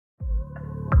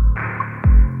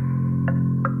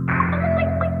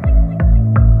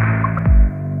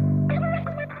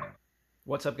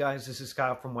What's up, guys? This is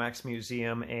Kyle from Wax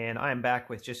Museum, and I am back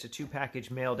with just a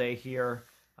two-package mail day here.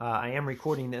 I am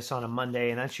recording this on a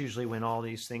Monday, and that's usually when all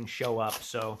these things show up.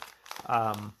 So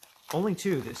only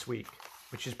two this week,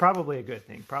 which is probably a good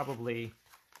thing. Probably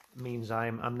means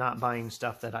I'm not buying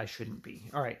stuff that I shouldn't be.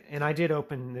 All right, and I did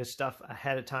open this stuff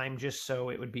ahead of time just so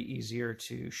it would be easier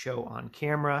to show on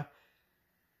camera.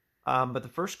 But the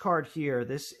first card here,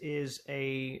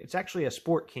 it's actually a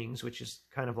Sport Kings, which is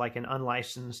kind of like an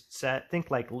unlicensed set. Think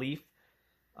like Leaf.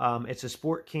 It's a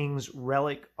Sport Kings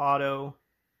relic auto,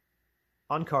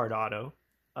 on-card auto,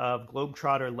 of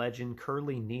Globetrotter legend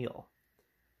Curly Neal.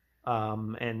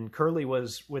 And Curly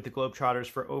was with the Globetrotters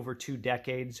for over 2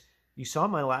 decades. You saw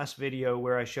my last video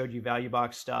where I showed you value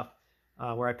box stuff,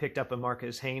 where I picked up a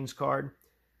Marcus Haynes card.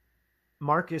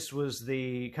 Marcus was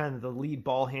the kind of the lead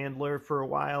ball handler for a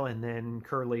while, and then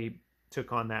Curly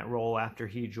took on that role after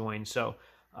he joined. So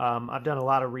I've done a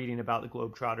lot of reading about the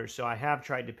Globetrotters, so I have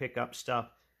tried to pick up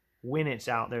stuff when it's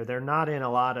out there. They're not in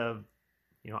a lot of,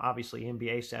 obviously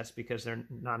NBA sets because they're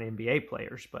not NBA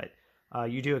players, but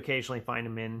you do occasionally find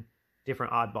them in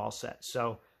different oddball sets.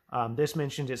 So this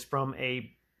mentioned it's from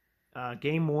a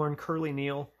game-worn Curly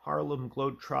Neal Harlem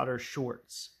Globetrotter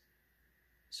shorts.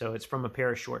 So it's from a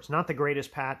pair of shorts. Not the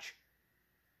greatest patch,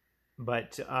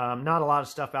 but not a lot of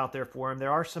stuff out there for him.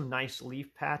 There are some nice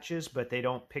Leaf patches, but they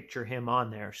don't picture him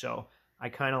on there. So I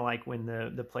kind of like when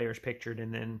the player's pictured,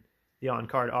 and then the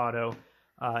on-card auto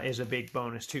is a big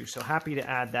bonus too. So happy to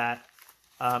add that.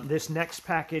 This next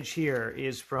package here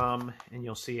is from, and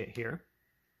you'll see it here.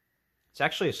 It's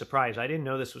actually a surprise. I didn't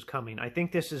know this was coming. I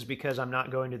think this is because I'm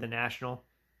not going to the National,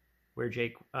 where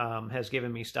Jake has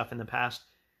given me stuff in the past.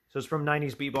 So it's from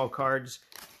 90s Bball Cards,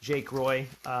 Jake Roy.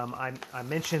 I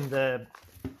mentioned the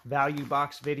value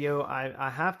box video. I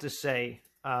have to say,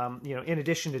 in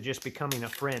addition to just becoming a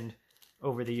friend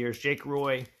over the years, Jake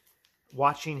Roy,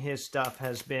 watching his stuff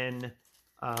has been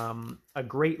a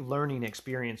great learning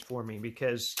experience for me,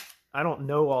 because I don't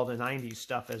know all the 90s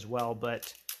stuff as well,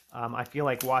 but I feel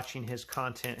like watching his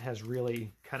content has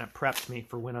really kind of prepped me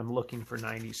for when I'm looking for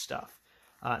 90s stuff.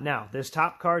 Now, this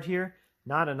top card here,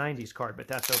 not a 90s card, but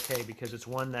that's okay because it's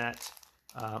one that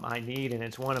I need, and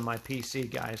it's one of my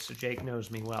PC guys, so Jake knows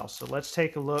me well. So let's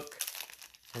take a look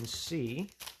and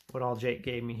see what all Jake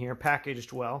gave me here.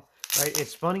 Packaged well, right?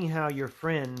 It's funny how your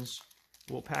friends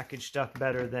will package stuff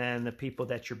better than the people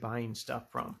that you're buying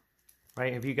stuff from,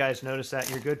 right? Have you guys noticed that?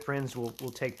 Your good friends will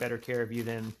take better care of you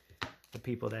than the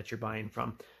people that you're buying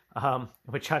from,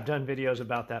 which I've done videos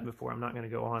about that before. I'm not going to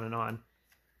go on and on.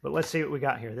 But let's see what we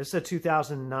got here. This is a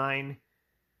 2009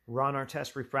 Ron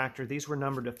Artest refractor. These were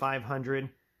numbered to 500.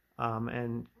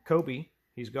 And Kobe,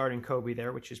 he's guarding Kobe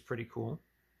there, which is pretty cool.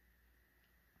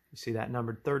 You see that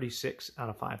numbered 36 out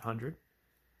of 500.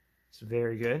 It's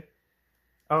very good.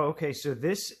 Oh, okay, so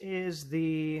this is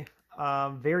the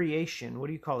variation. What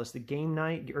do you call this? The game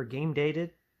night or game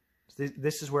dated?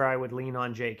 This is where I would lean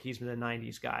on Jake. He's the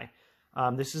 90s guy.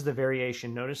 This is the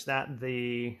variation. Notice that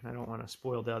I don't want to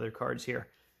spoil the other cards here,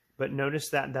 but notice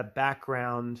that the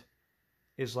background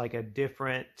is like a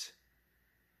different,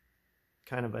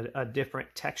 kind of a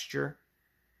different texture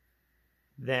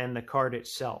than the card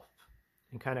itself,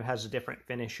 and kind of has a different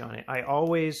finish on it. I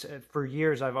always, for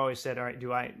years, I've always said, all right,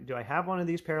 do I have one of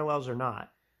these parallels or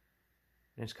not?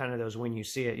 And it's kind of those, when you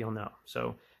see it, you'll know.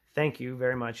 So thank you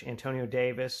very much, Antonio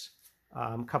Davis.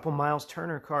 Couple Miles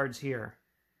Turner cards here.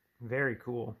 Very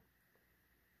cool.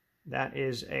 That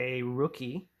is a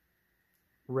rookie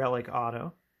relic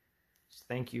auto.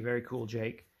 Thank you. Very cool,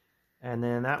 Jake. And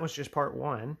then that was just part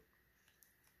 1.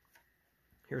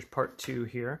 Here's part 2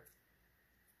 here.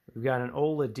 We've got an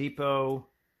Oladipo.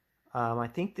 I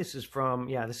think this is from,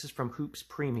 this is from Hoops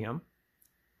Premium.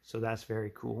 So that's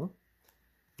very cool.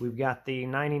 We've got the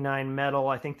 99 metal.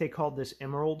 I think they called this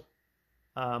Emerald,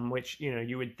 which,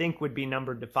 you would think would be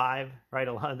numbered to 5, right?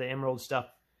 A lot of the Emerald stuff,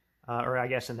 or I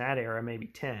guess in that era, maybe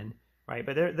 10, right?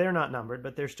 But they're not numbered,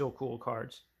 but they're still cool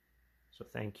cards. So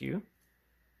thank you.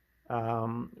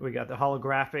 We got the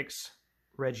holographics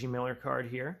Reggie Miller card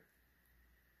here.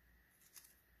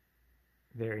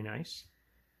 Very nice.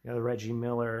 We got the Reggie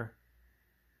Miller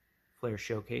Flair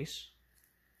Showcase.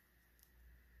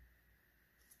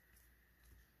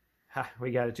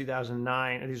 We got a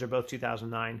 2009. These are both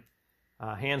 2009.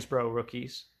 Hansbrough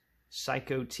rookies.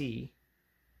 Psycho T.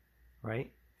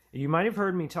 Right? You might have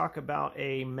heard me talk about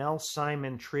a Mel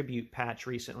Simon tribute patch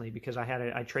recently, because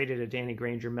I traded a Danny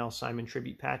Granger Mel Simon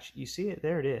tribute patch. You see it?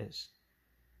 There it is.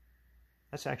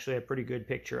 That's actually a pretty good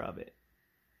picture of it.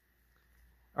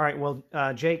 All right, well,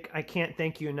 Jake, I can't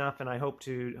thank you enough, and I hope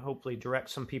to hopefully direct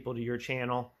some people to your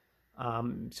channel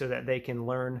so that they can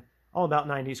learn all about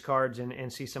 90s cards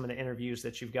and see some of the interviews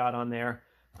that you've got on there.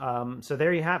 So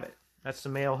there you have it. That's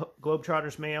some mail,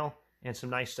 Globetrotter's mail, and some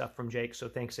nice stuff from Jake. So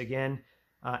thanks again.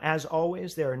 As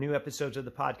always, there are new episodes of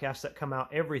the podcast that come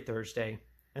out every Thursday,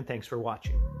 and thanks for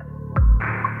watching.